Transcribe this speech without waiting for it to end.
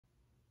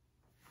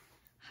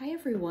Hi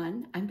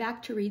everyone, I'm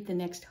back to read the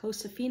next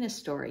Josefina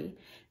story.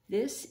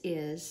 This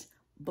is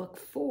book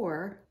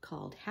 4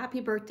 called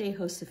Happy Birthday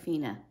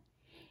Josefina,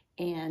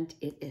 and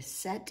it is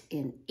set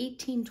in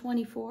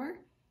 1824,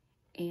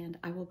 and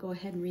I will go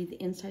ahead and read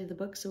the inside of the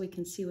book so we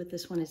can see what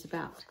this one is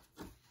about.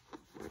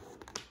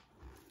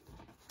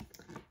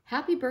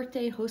 Happy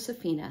Birthday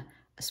Josefina,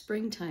 a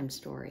springtime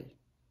story.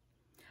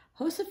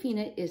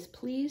 Josefina is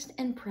pleased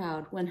and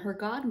proud when her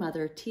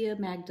godmother, Tia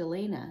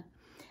Magdalena,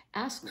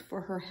 asked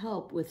for her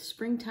help with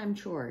springtime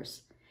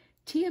chores.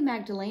 Tia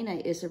Magdalena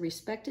is a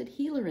respected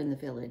healer in the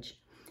village,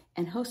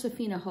 and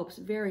Josefina hopes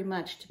very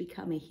much to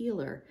become a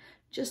healer,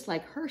 just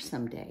like her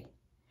someday.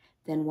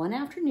 Then one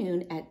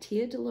afternoon at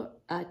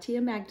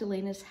Tia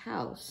Magdalena's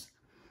house,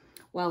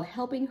 while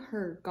helping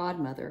her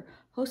godmother,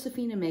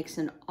 Josefina makes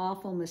an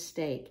awful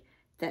mistake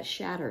that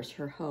shatters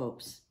her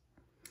hopes.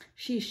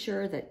 She's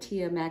sure that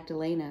Tia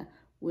Magdalena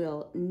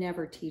will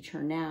never teach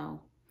her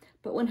now.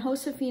 But when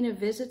Josefina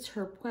visits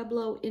her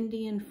Pueblo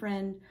Indian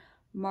friend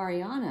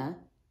Mariana,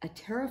 a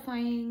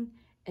terrifying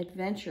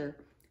adventure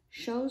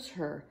shows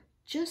her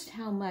just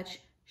how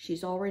much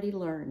she's already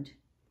learned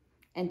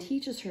and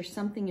teaches her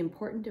something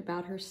important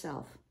about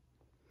herself.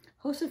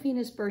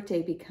 Josefina's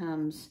birthday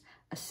becomes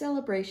a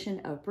celebration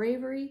of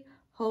bravery,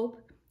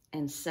 hope,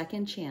 and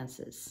second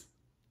chances.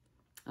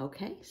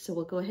 Okay, so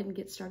we'll go ahead and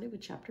get started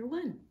with chapter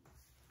 1.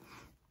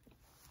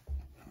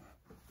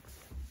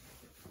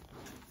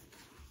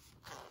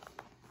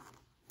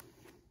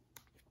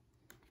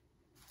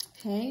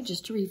 Okay,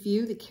 just to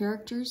review the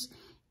characters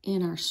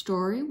in our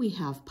story, we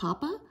have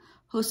Papa,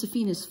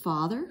 Josefina's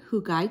father,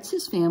 who guides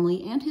his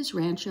family and his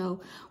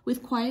rancho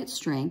with quiet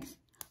strength.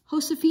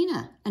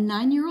 Josefina, a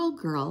 9-year-old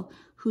girl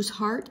whose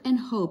heart and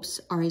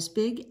hopes are as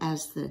big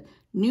as the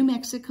New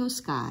Mexico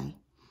sky.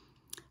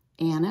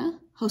 Anna,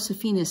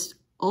 Josefina's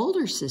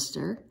older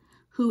sister,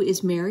 who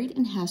is married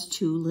and has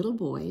 2 little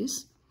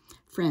boys.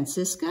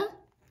 Francisca,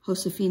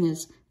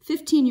 Josefina's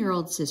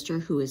 15-year-old sister,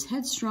 who is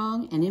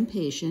headstrong and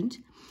impatient.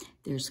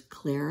 There's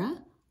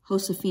Clara,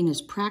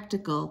 Josefina's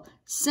practical,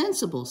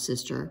 sensible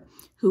sister,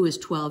 who is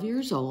 12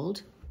 years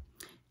old.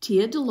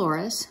 Tia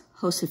Dolores,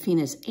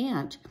 Josefina's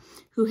aunt,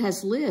 who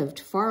has lived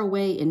far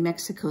away in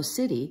Mexico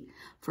City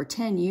for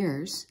 10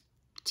 years.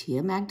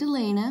 Tia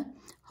Magdalena,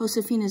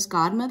 Josefina's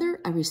godmother,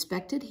 a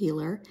respected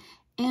healer.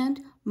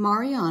 And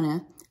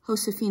Mariana,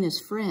 Josefina's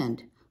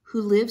friend,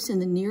 who lives in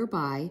the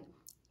nearby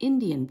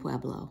Indian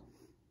Pueblo.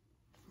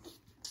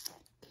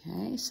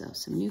 Okay, so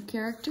some new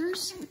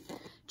characters.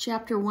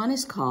 Chapter 1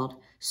 is called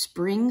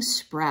Spring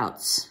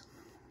Sprouts.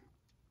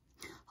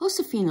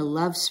 Josefina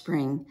loved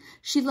spring.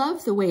 She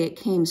loved the way it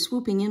came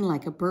swooping in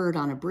like a bird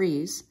on a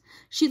breeze.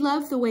 She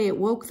loved the way it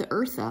woke the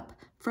earth up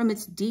from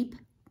its deep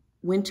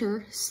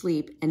winter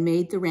sleep and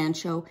made the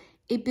rancho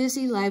a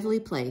busy, lively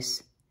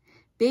place.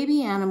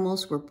 Baby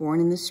animals were born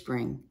in the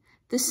spring.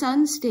 The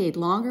sun stayed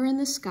longer in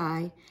the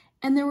sky,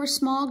 and there were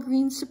small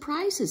green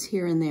surprises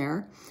here and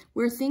there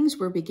where things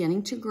were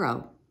beginning to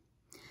grow.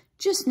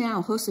 Just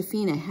now,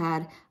 Josefina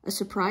had a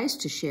surprise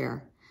to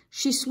share.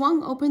 She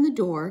swung open the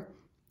door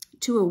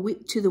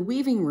to the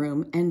weaving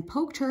room and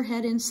poked her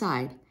head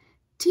inside.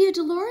 "Tia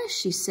Dolores,"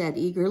 she said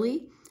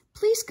eagerly,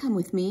 "please come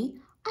with me.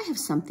 I have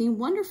something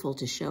wonderful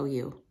to show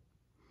you."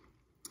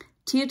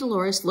 Tia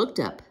Dolores looked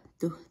up.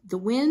 The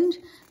wind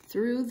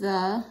through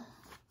the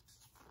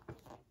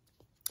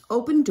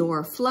open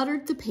door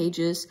fluttered the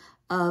pages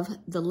of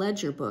the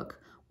ledger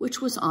book,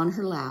 which was on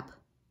her lap.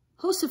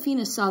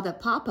 Josefina saw that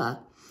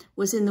Papa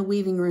was in the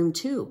weaving room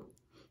too.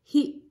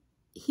 He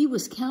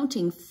was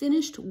counting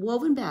finished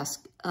woven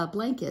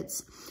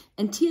blankets,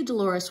 and Tia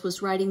Dolores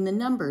was writing the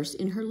numbers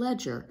in her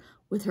ledger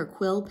with her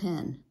quill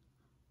pen.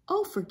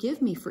 "Oh,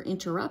 forgive me for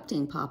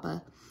interrupting,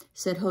 Papa,"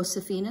 said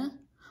Josefina.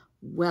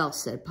 "Well,"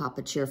 said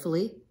Papa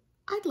cheerfully,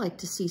 "I'd like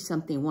to see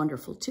something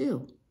wonderful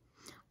too.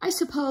 I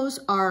suppose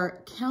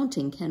our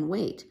counting can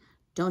wait,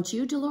 don't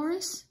you,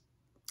 Dolores?"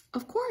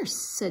 "Of course,"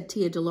 said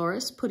Tia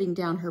Dolores, putting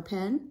down her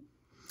pen.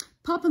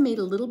 Papa made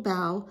a little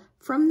bow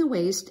from the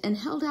waist and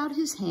held out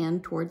his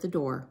hand toward the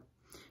door.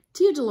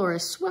 Tia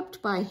Dolores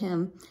swept by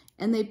him,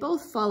 and they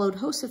both followed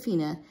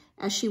Josefina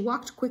as she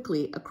walked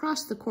quickly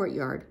across the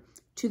courtyard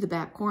to the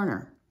back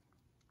corner.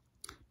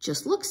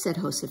 "Just look," said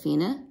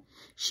Josefina.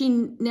 She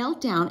knelt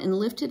down and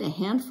lifted a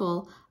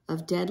handful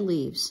of dead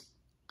leaves.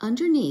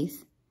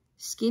 Underneath,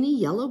 skinny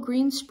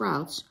yellow-green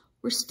sprouts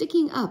were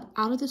sticking up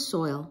out of the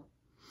soil.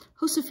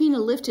 Josefina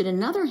lifted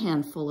another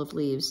handful of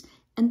leaves,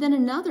 and then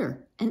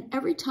another, and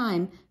every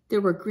time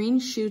there were green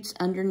shoots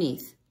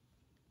underneath.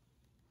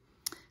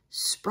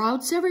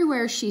 "Sprouts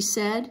everywhere," she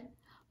said,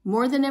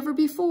 "more than ever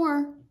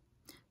before.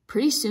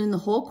 Pretty soon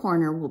the whole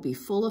corner will be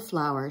full of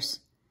flowers."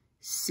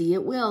 "See,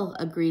 it will,"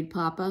 agreed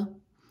Papa.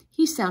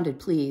 He sounded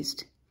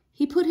pleased.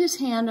 He put his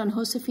hand on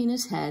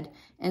Josefina's head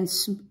and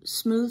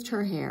smoothed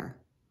her hair.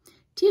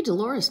 Tia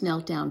Dolores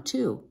knelt down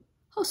too.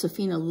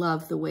 Josefina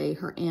loved the way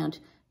her aunt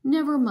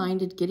never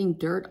minded getting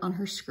dirt on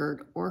her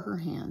skirt or her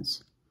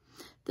hands.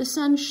 The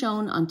sun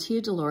shone on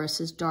Tia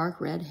Dolores'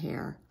 dark red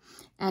hair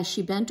as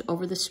she bent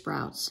over the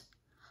sprouts.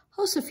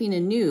 Josefina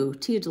knew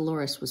Tia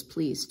Dolores was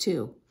pleased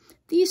too.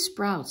 These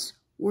sprouts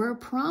were a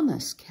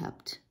promise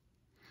kept.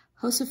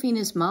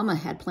 Josefina's mama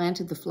had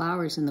planted the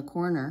flowers in the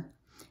corner,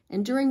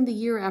 and during the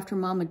year after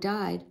Mama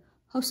died,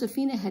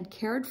 Josefina had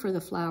cared for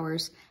the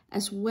flowers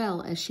as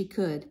well as she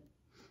could.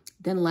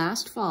 Then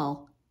last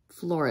fall,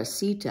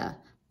 Florecita,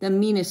 the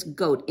meanest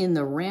goat in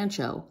the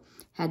rancho,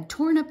 had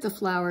torn up the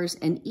flowers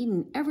and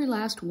eaten every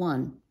last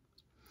one.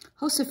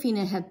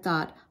 Josefina had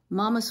thought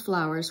Mama's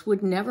flowers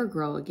would never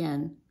grow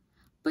again,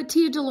 but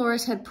Tia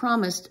Dolores had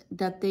promised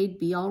that they'd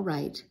be all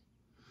right.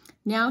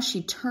 Now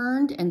she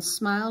turned and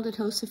smiled at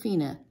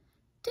Josefina.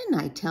 "Didn't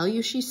I tell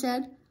you," she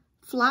said,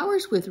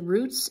 "flowers with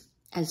roots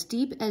as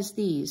deep as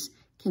these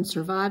can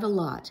survive a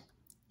lot,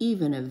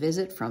 even a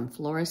visit from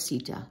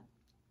Florecita."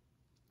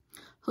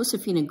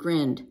 Josefina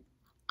grinned.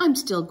 "I'm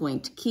still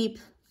going to keep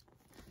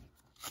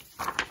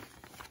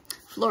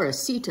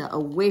Florecita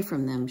away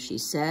from them," she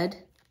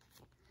said.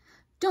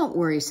 "Don't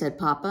worry," said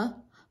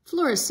Papa.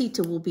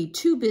 "Florecita will be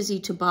too busy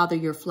to bother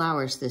your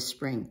flowers this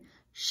spring.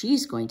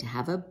 She's going to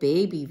have a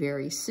baby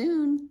very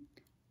soon."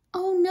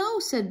 "Oh, no,"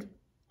 said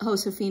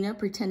Josefina,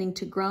 pretending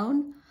to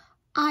groan.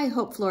 "I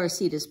hope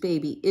Florecita's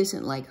baby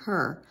isn't like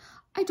her.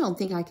 I don't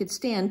think I could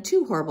stand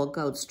two horrible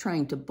goats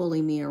trying to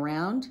bully me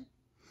around."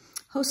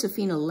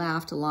 Josefina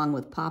laughed along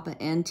with Papa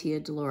and Tia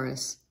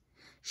Dolores.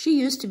 She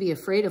used to be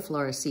afraid of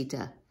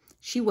Florecita.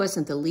 She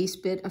wasn't the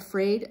least bit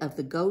afraid of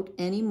the goat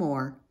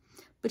anymore,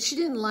 but she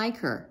didn't like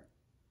her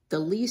the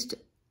least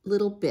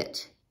little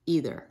bit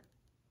either.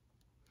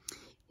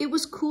 It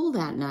was cool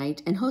that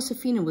night, and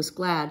Josefina was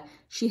glad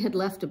she had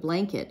left a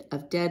blanket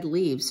of dead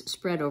leaves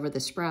spread over the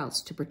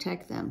sprouts to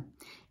protect them.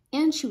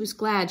 And she was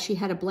glad she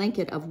had a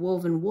blanket of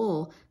woven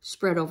wool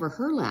spread over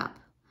her lap,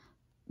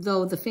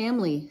 though the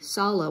family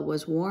sala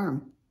was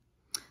warm.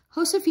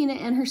 Josefina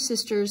and her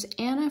sisters,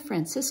 Anna,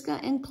 Francisca,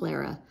 and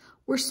Clara,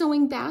 were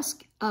sewing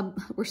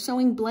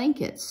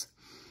blankets.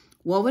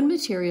 Woven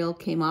material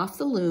came off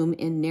the loom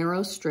in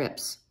narrow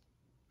strips,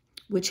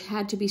 which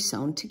had to be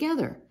sewn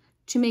together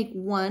to make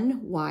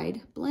one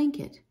wide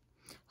blanket.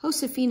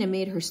 Josefina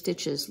made her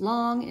stitches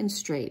long and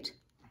straight.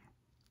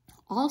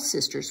 All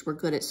sisters were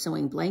good at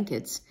sewing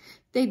blankets.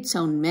 They'd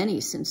sewn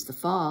many since the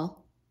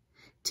fall.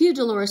 Tia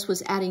Dolores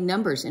was adding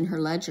numbers in her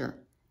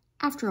ledger.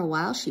 After a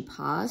while, she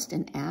paused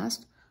and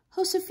asked,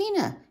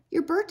 "Josefina,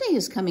 your birthday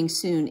is coming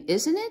soon,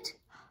 isn't it?"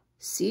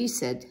 "Si,"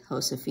 said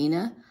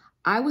Josefina.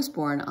 "I was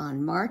born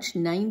on March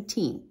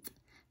 19th,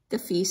 the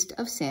feast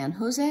of San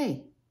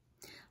Jose."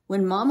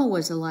 "When Mama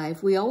was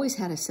alive, we always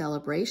had a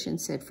celebration,"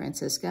 said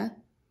Francisca.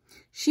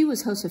 She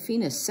was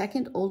Josefina's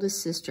second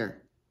oldest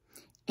sister,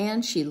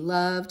 and she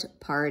loved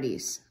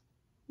parties.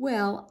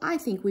 "Well, I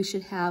think we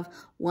should have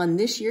one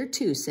this year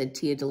too," said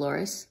Tia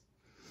Dolores.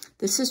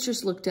 The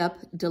sisters looked up,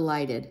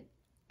 delighted.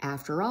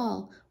 "After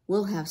all,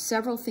 we'll have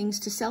several things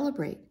to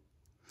celebrate."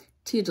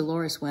 Tia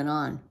Dolores went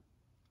on.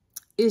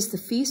 It's the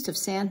feast of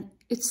San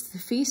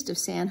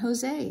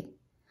Jose.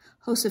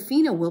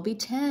 Josefina will be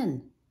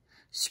 10.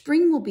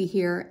 Spring will be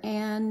here,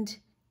 and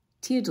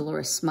Tia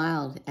Dolores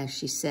smiled as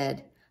she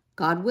said,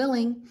 "God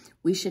willing,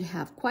 we should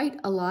have quite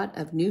a lot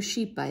of new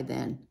sheep by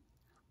then.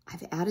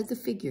 I've added the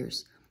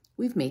figures.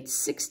 We've made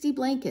 60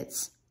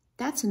 blankets.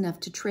 That's enough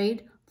to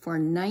trade for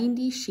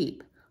 90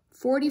 sheep,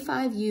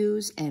 45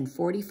 ewes, and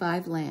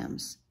 45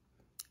 lambs."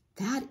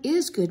 "That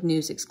is good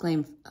news,"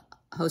 exclaimed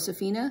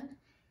Josefina.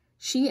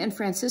 She and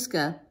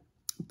Francisca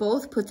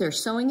both put their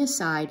sewing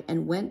aside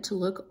and went to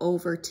look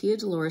over Tia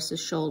Dolores'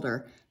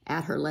 shoulder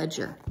at her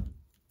ledger.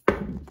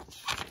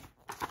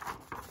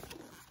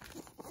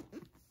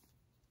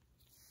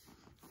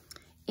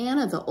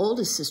 Anna, the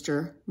oldest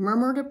sister,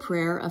 murmured a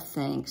prayer of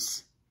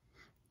thanks.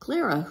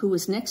 Clara, who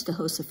was next to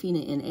Josefina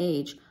in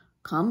age,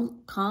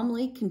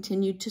 calmly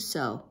continued to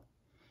sew.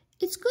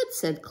 "It's good,"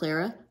 said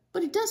Clara,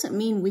 "but it doesn't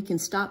mean we can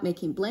stop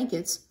making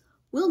blankets.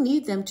 We'll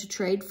need them to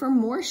trade for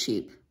more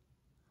sheep."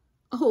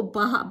 "Oh,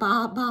 bah,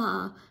 bah,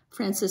 bah,"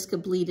 Francisca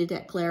bleated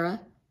at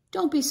Clara.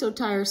 "Don't be so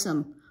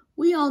tiresome.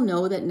 We all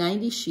know that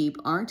 90 sheep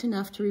aren't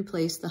enough to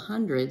replace the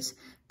hundreds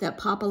that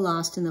Papa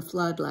lost in the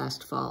flood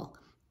last fall,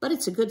 but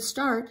it's a good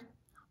start.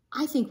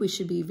 I think we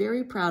should be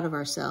very proud of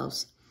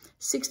ourselves.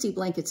 60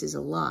 blankets is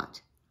a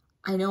lot.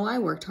 I know I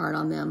worked hard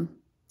on them."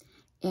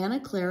 Anna,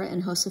 Clara,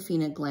 and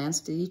Josefina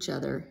glanced at each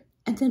other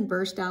and then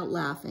burst out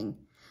laughing.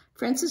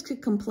 Francisca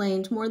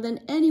complained more than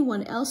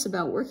anyone else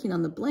about working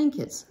on the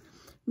blankets.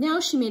 Now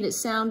she made it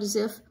sound as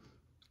if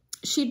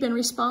she'd been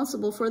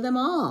responsible for them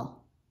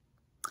all.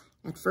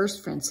 At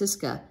first,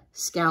 Francisca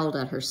scowled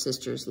at her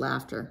sister's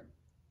laughter,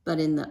 but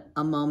in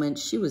a moment,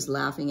 she was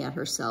laughing at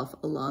herself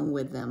along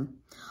with them.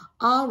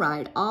 All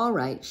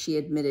right, she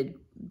admitted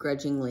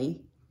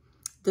grudgingly.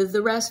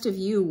 The rest of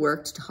you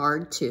worked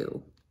hard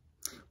too.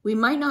 We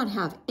might not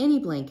have any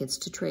blankets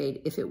to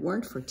trade if it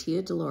weren't for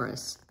Tia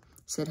Dolores,"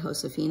 said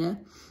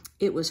Josefina.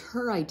 "It was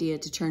her idea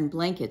to turn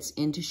blankets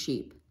into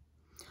sheep."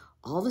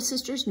 All the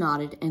sisters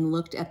nodded and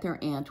looked at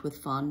their aunt with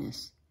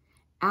fondness.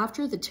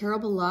 After the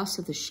terrible loss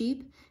of the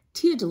sheep,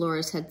 Tia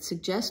Dolores had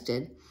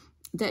suggested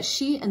that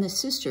she and the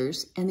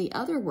sisters and the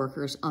other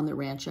workers on the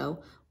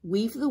rancho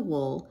weave the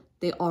wool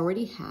they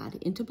already had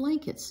into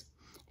blankets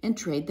and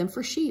trade them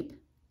for sheep.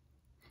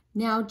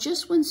 Now,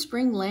 just when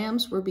spring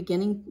lambs were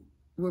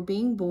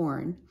being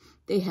born,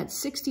 they had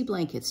 60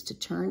 blankets to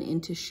turn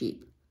into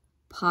sheep.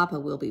 Papa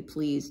will be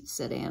pleased,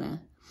 said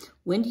Anna.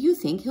 When do you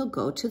think he'll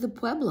go to the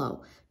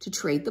pueblo to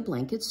trade the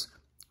blankets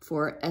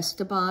for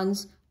Esteban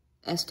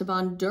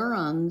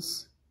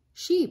Duran's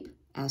sheep?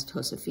 Asked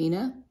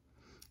Josefina.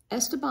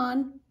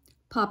 Esteban,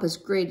 Papa's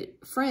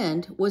great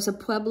friend, was a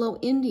Pueblo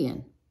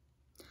Indian.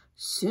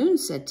 Soon,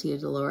 said Tia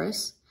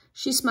Dolores.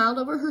 She smiled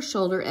over her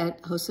shoulder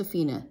at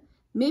Josefina.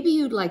 Maybe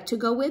you'd like to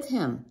go with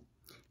him.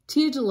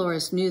 Tia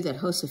Dolores knew that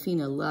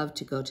Josefina loved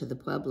to go to the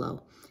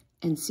pueblo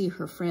and see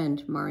her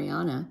friend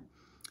Mariana,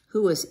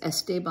 who was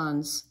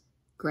Esteban's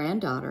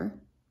granddaughter.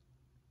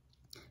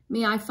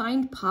 May I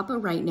find Papa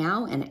right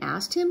now and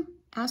ask him?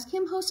 Ask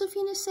him,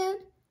 Josefina said.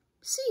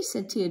 See,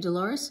 said Tia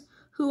Dolores,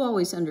 who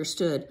always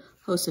understood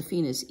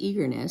Josefina's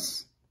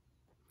eagerness.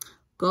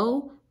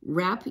 Go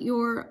wrap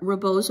your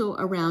rebozo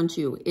around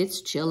you.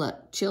 It's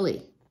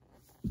chilly.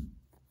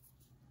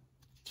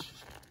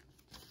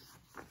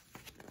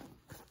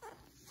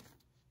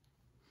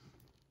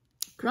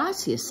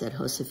 Gracias, said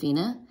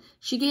Josefina.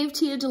 She gave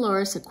Tia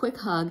Dolores a quick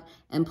hug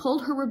and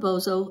pulled her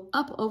rebozo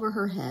up over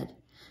her head.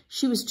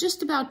 She was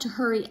just about to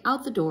hurry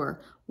out the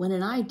door when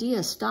an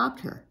idea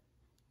stopped her.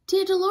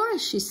 Tia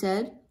Dolores, she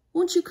said,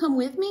 won't you come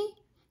with me?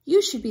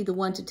 You should be the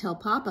one to tell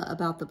Papa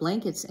about the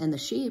blankets and the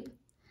sheep.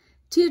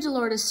 Tia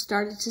Dolores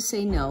started to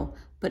say no,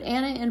 but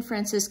Anna and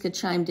Francisca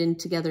chimed in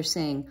together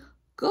saying,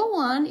 Go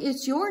on,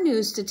 it's your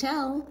news to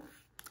tell.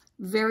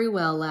 Very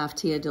well, laughed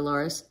Tia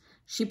Dolores.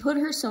 She put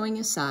her sewing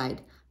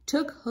aside,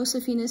 took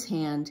Josefina's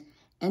hand,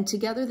 and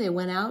together they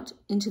went out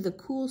into the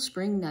cool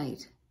spring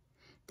night.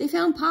 They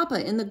found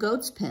Papa in the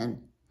goat's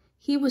pen.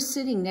 He was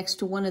sitting next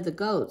to one of the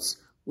goats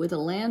with a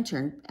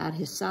lantern at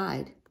his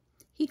side.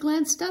 He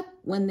glanced up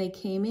when they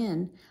came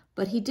in,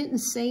 but he didn't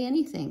say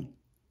anything.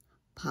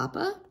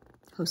 Papa?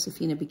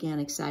 Josefina began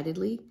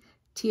excitedly.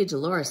 Tia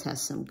Dolores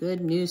has some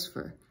good news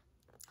for...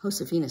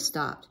 Josefina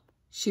stopped.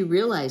 She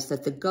realized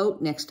that the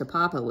goat next to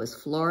Papa was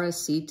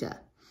Florecita.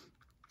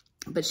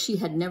 But she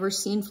had never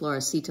seen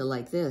Florecita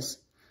like this.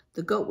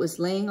 The goat was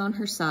laying on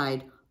her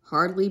side,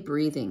 hardly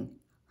breathing.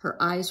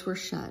 Her eyes were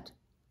shut.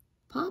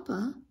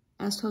 Papa,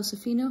 asked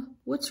Josefina,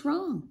 what's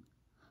wrong?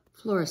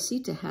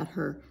 Florecita had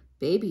her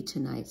baby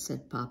tonight,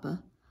 said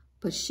Papa,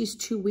 but she's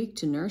too weak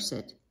to nurse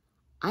it.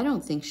 I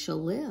don't think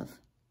she'll live.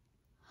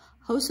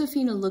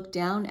 Josefina looked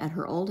down at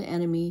her old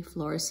enemy,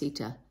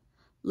 Florecita.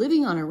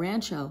 Living on a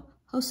rancho,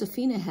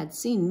 Josefina had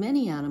seen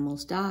many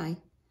animals die.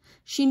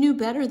 She knew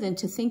better than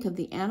to think of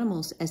the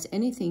animals as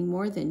anything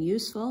more than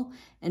useful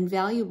and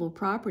valuable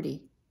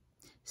property.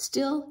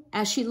 Still,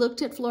 as she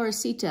looked at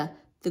Florecita,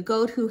 the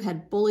goat who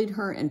had bullied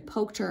her and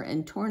poked her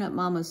and torn up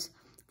Mama's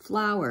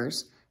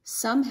flowers,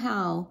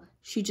 somehow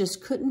she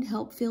just couldn't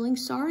help feeling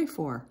sorry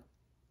for her.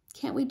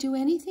 Can't we do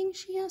anything?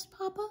 She asked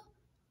Papa.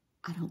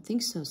 I don't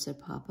think so, said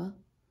Papa.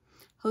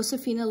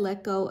 Josefina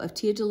let go of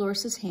Tia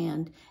Dolores'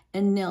 hand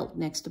and knelt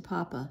next to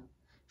Papa.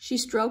 She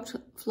stroked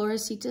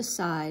Florecita's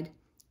side,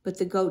 but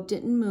the goat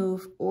didn't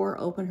move or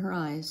open her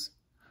eyes.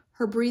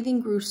 Her breathing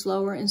grew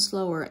slower and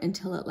slower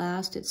until at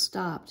last it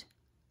stopped.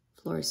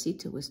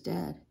 Florecita was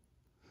dead.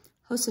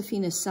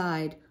 Josefina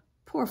sighed.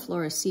 Poor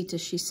Florecita,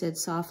 she said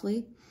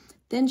softly.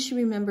 Then she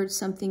remembered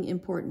something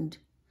important.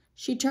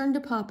 She turned to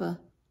Papa.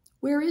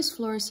 Where is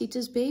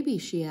Florecita's baby?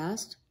 She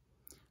asked.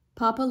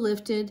 Papa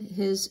lifted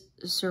his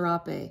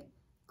serape.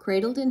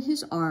 Cradled in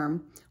his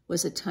arm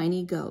was a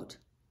tiny goat.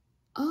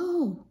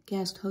 Oh,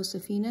 gasped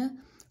Josefina,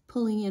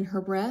 pulling in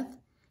her breath.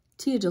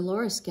 Tia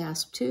Dolores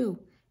gasped too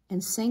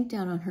and sank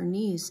down on her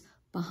knees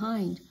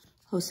behind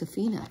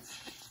Josefina.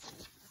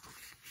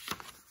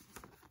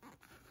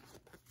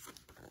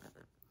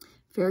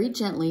 Very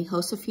gently,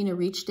 Josefina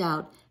reached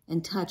out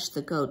and touched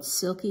the goat's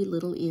silky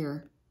little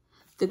ear.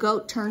 The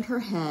goat turned her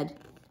head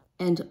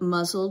and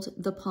muzzled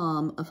the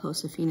palm of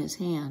Josefina's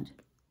hand.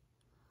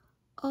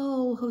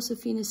 Oh,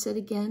 Josefina said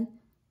again.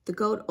 The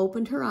goat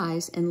opened her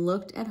eyes and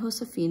looked at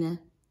Josefina,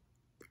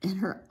 and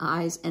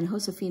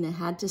Josefina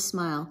had to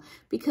smile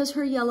because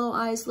her yellow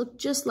eyes looked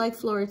just like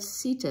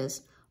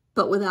Florecita's,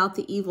 but without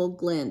the evil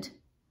glint.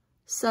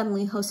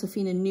 Suddenly,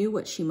 Josefina knew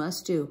what she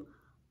must do.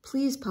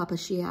 Please, Papa,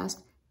 she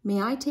asked,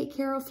 may I take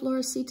care of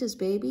Florecita's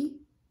baby?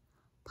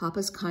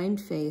 Papa's kind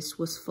face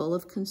was full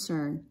of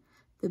concern.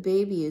 The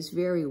baby is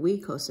very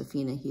weak,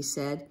 Josefina, he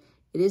said.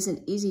 It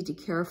isn't easy to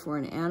care for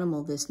an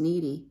animal this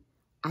needy.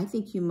 I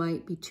think you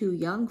might be too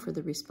young for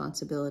the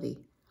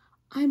responsibility.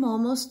 I'm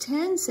almost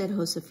 10, said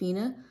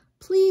Josefina.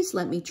 Please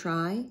let me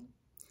try.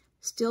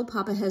 Still,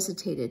 Papa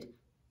hesitated.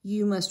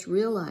 You must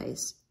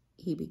realize,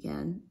 he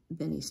began.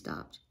 Then he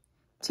stopped.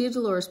 Tia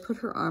Dolores put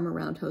her arm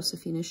around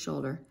Josefina's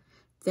shoulder.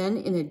 Then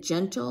in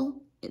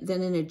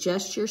a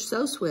gesture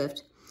so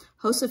swift,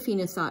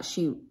 Josefina thought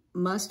she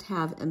must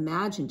have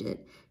imagined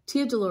it.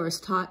 Tia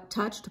Dolores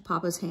touched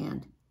Papa's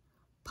hand.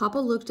 Papa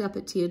looked up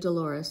at Tia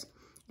Dolores,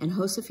 and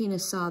Josefina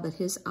saw that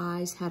his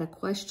eyes had a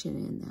question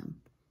in them.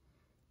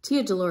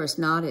 Tia Dolores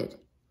nodded.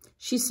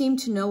 She seemed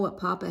to know what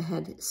Papa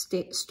had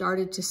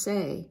started to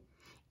say,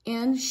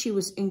 and she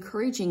was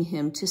encouraging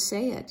him to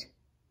say it.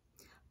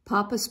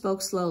 Papa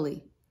spoke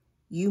slowly.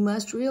 "You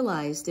must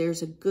realize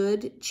there's a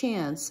good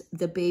chance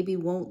the baby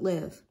won't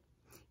live,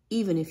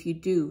 even if you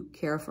do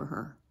care for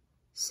her,"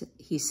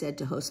 he said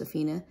to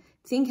Josefina.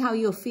 "Think how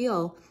you'll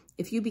feel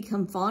if you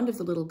become fond of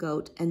the little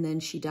goat and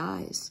then she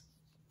dies."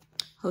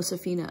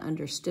 Josefina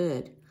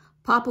understood.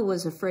 Papa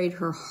was afraid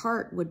her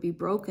heart would be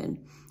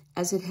broken,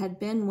 as it had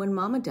been when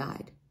Mama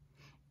died.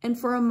 And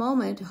for a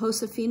moment,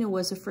 Josefina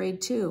was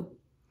afraid too.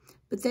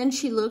 But then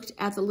she looked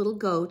at the little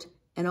goat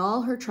and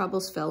all her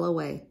troubles fell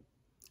away.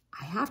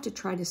 "I have to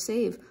try to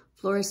save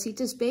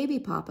Florecita's baby,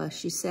 Papa,"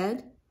 she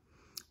said.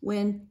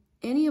 "When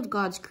any of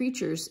God's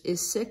creatures is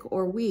sick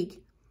or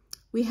weak,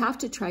 we have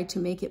to try to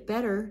make it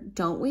better,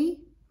 don't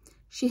we?"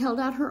 She held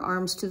out her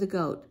arms to the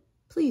goat.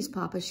 "Please,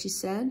 Papa," she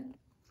said.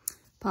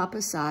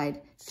 Papa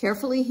sighed.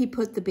 Carefully, he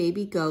put the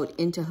baby goat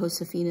into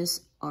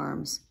Josefina's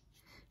arms.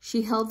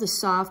 She held the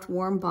soft,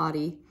 warm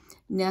body,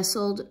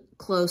 nestled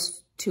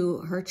close to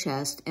her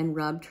chest, and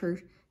rubbed her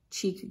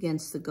cheek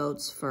against the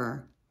goat's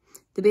fur.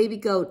 The baby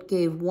goat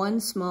gave one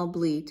small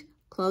bleat,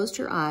 closed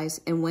her eyes,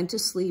 and went to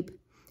sleep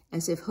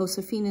as if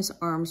Josefina's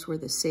arms were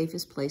the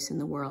safest place in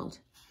the world.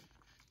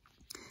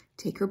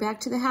 "Take her back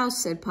to the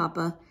house," said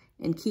Papa,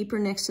 "and keep her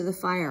next to the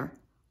fire.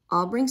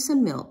 I'll bring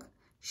some milk.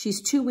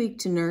 She's too weak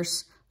to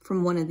nurse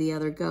from one of the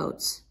other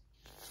goats.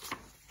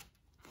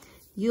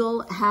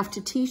 You'll have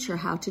to teach her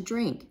how to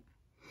drink."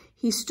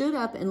 He stood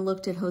up and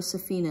looked at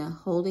Josefina,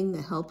 holding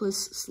the helpless,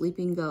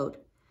 sleeping goat.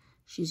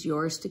 "She's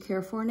yours to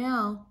care for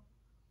now."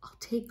 "I'll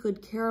take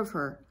good care of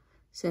her,"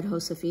 said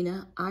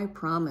Josefina. "I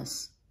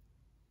promise."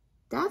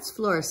 "That's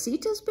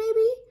Florecita's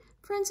baby?"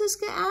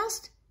 Francisca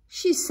asked.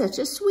 "She's such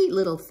a sweet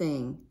little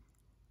thing."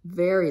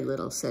 "Very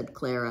little," said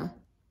Clara.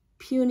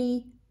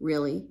 "Puny,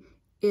 really.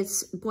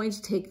 It's going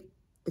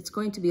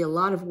to be a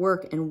lot of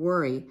work and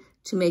worry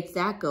to make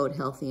that goat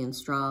healthy and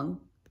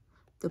strong."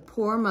 "The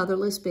poor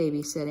motherless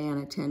baby," said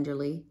Anna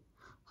tenderly.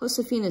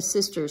 Josefina's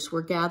sisters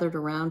were gathered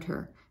around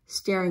her,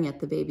 staring at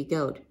the baby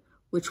goat,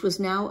 which was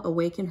now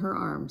awake in her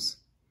arms.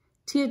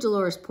 Tia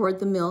Dolores poured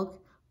the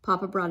milk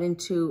Papa brought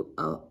into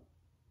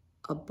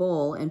a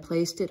bowl and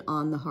placed it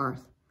on the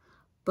hearth.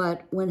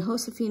 But when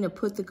Josefina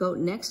put the goat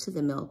next to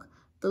the milk,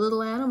 the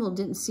little animal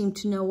didn't seem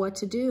to know what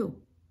to do.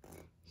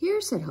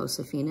 "Here," said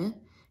Josefina.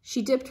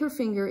 She dipped her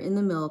finger in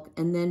the milk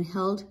and then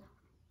held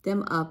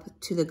them up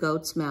to the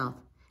goat's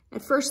mouth.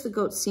 At first, the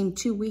goat seemed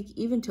too weak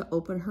even to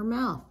open her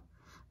mouth,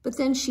 but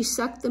then she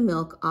sucked the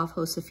milk off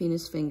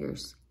Josefina's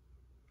fingers.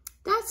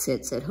 "That's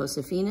it," said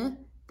Josefina.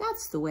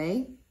 "That's the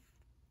way."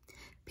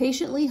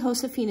 Patiently,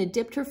 Josefina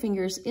dipped her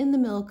fingers in the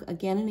milk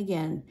again and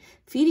again,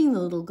 feeding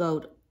the little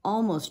goat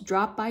almost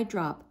drop by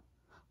drop.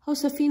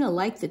 Josefina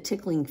liked the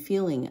tickling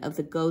feeling of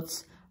the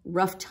goat's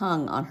rough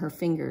tongue on her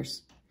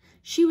fingers.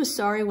 She was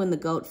sorry when the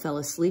goat fell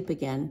asleep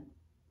again,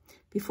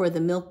 before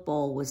the milk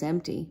bowl was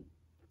empty.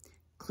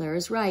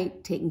 "Clara's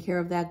right. Taking care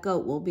of that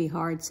goat will be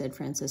hard," said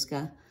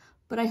Francisca.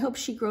 "But I hope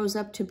she grows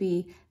up to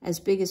be as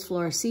big as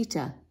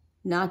Florecita,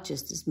 not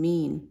just as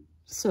mean."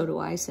 "So do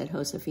I," said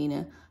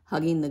Josefina,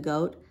 hugging the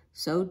goat.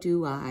 "So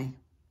do I."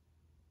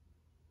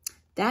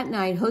 That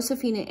night,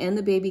 Josefina and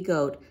the baby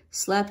goat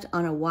slept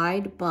on a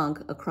wide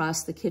bunk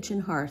across the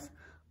kitchen hearth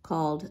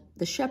called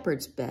the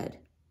shepherd's bed.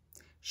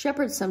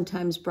 Shepherds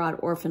sometimes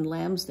brought orphaned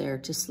lambs there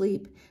to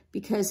sleep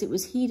because it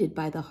was heated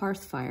by the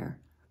hearth fire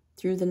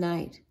through the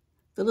night.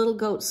 The little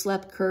goat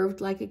slept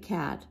curved like a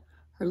cat,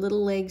 her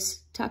little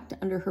legs tucked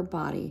under her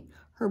body,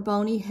 her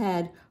bony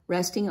head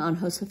resting on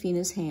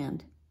Josefina's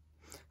hand.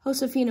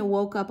 Josefina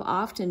woke up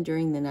often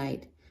during the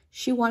night.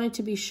 She wanted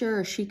to be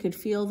sure she could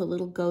feel the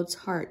little goat's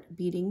heart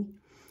beating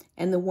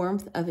and the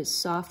warmth of its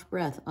soft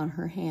breath on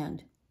her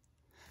hand.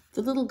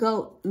 The little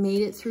goat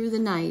made it through the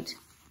night.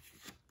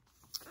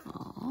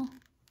 Aww.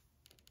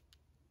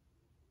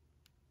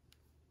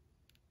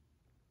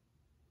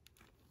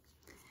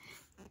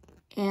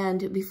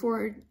 And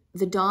before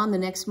the dawn the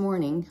next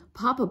morning,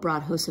 Papa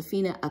brought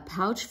Josefina a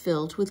pouch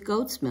filled with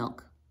goat's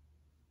milk.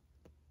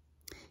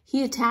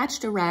 He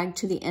attached a rag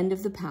to the end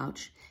of the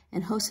pouch,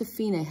 and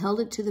Josefina held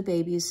it to the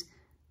baby's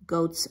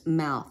goat's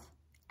mouth.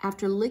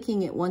 After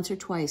licking it once or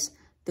twice,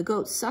 the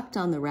goat sucked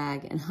on the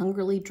rag and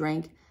hungrily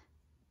drank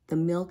the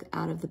milk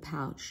out of the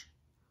pouch.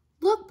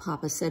 "Look,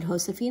 Papa," said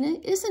Josefina,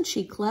 "isn't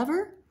she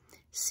clever?"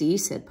 "See,"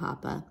 said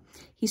Papa.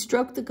 He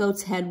stroked the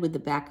goat's head with the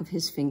back of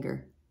his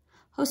finger.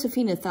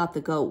 Josefina thought the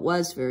goat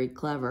was very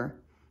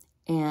clever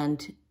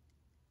and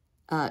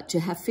to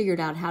have figured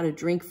out how to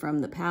drink from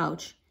the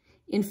pouch.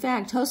 In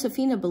fact,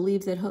 Josefina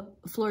believed that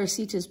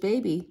Florecita's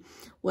baby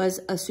was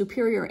a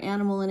superior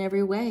animal in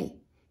every way,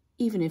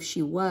 even if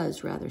she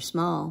was rather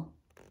small.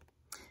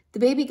 The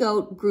baby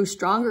goat grew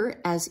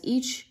stronger as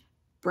each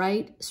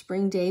bright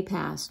spring day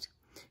passed.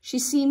 She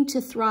seemed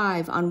to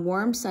thrive on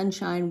warm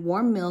sunshine,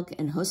 warm milk,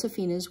 and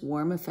Josefina's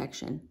warm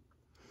affection.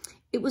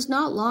 It was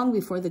not long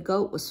before the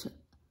goat was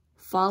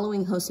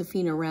following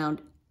Josefina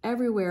around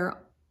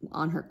everywhere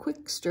on her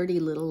quick, sturdy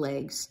little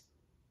legs.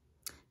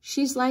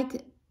 "She's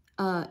like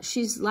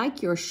she's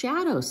like your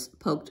shadows,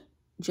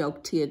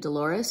 joked Tia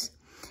Dolores.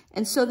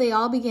 And so they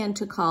all began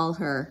to call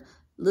her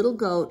Little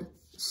Goat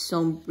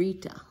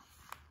Sombrita,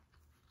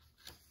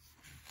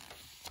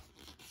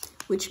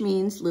 which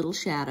means little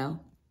shadow.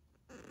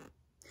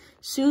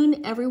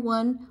 Soon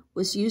everyone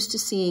was used to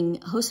seeing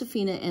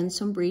Josefina and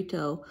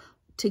Sombrito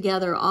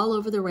together all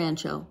over the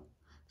rancho.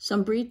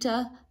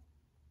 Sombrita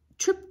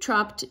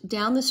trip-tropped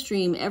down the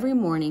stream every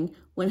morning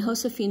when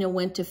Josefina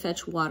went to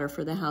fetch water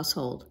for the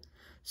household.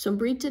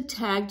 Sombrita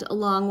tagged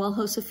along while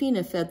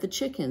Josefina fed the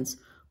chickens,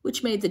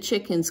 which made the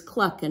chickens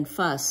cluck and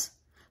fuss.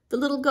 The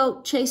little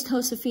goat chased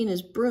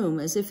Josefina's broom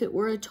as if it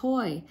were a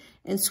toy,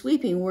 and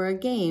sweeping were a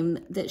game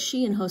that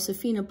she and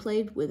Josefina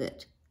played with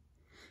it.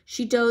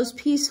 She dozed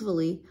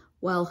peacefully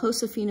while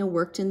Josefina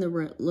worked in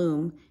the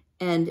loom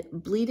and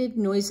bleated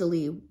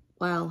noisily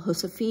while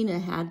Josefina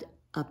had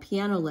a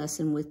piano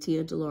lesson with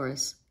Tia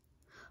Dolores.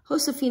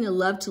 Josefina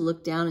loved to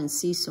look down and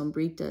see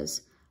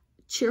Sombrita's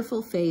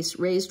cheerful face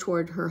raised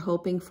toward her,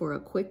 hoping for a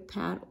quick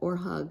pat or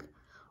hug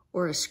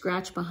or a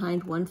scratch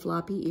behind one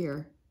floppy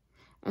ear.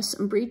 As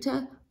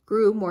Sombrita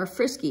grew more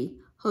frisky,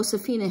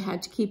 Josefina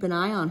had to keep an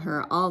eye on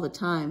her all the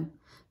time.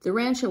 The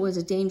rancho was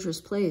a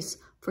dangerous place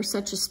for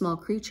such a small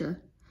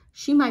creature.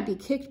 She might be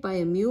kicked by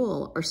a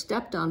mule or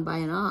stepped on by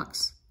an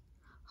ox.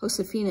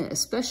 Josefina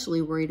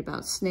especially worried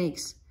about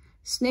snakes.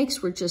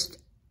 Snakes were just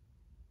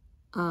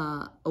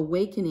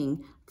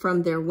awakening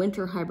from their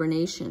winter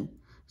hibernation,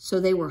 so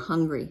they were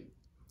hungry.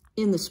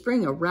 In the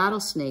spring, a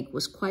rattlesnake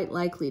was quite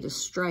likely to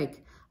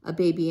strike a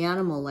baby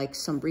animal like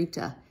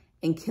Sombrita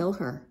and kill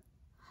her.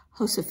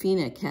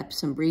 Josefina kept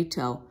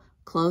Sombrito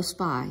close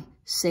by,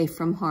 safe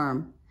from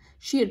harm.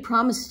 She had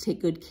promised to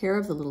take good care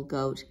of the little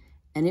goat,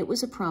 and it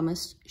was a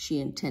promise she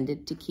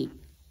intended to keep.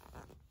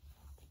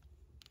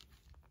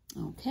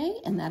 Okay,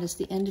 and that is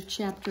the end of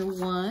chapter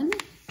 1.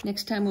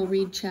 Next time we'll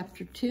read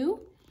chapter 2,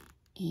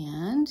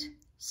 and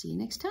see you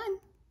next time.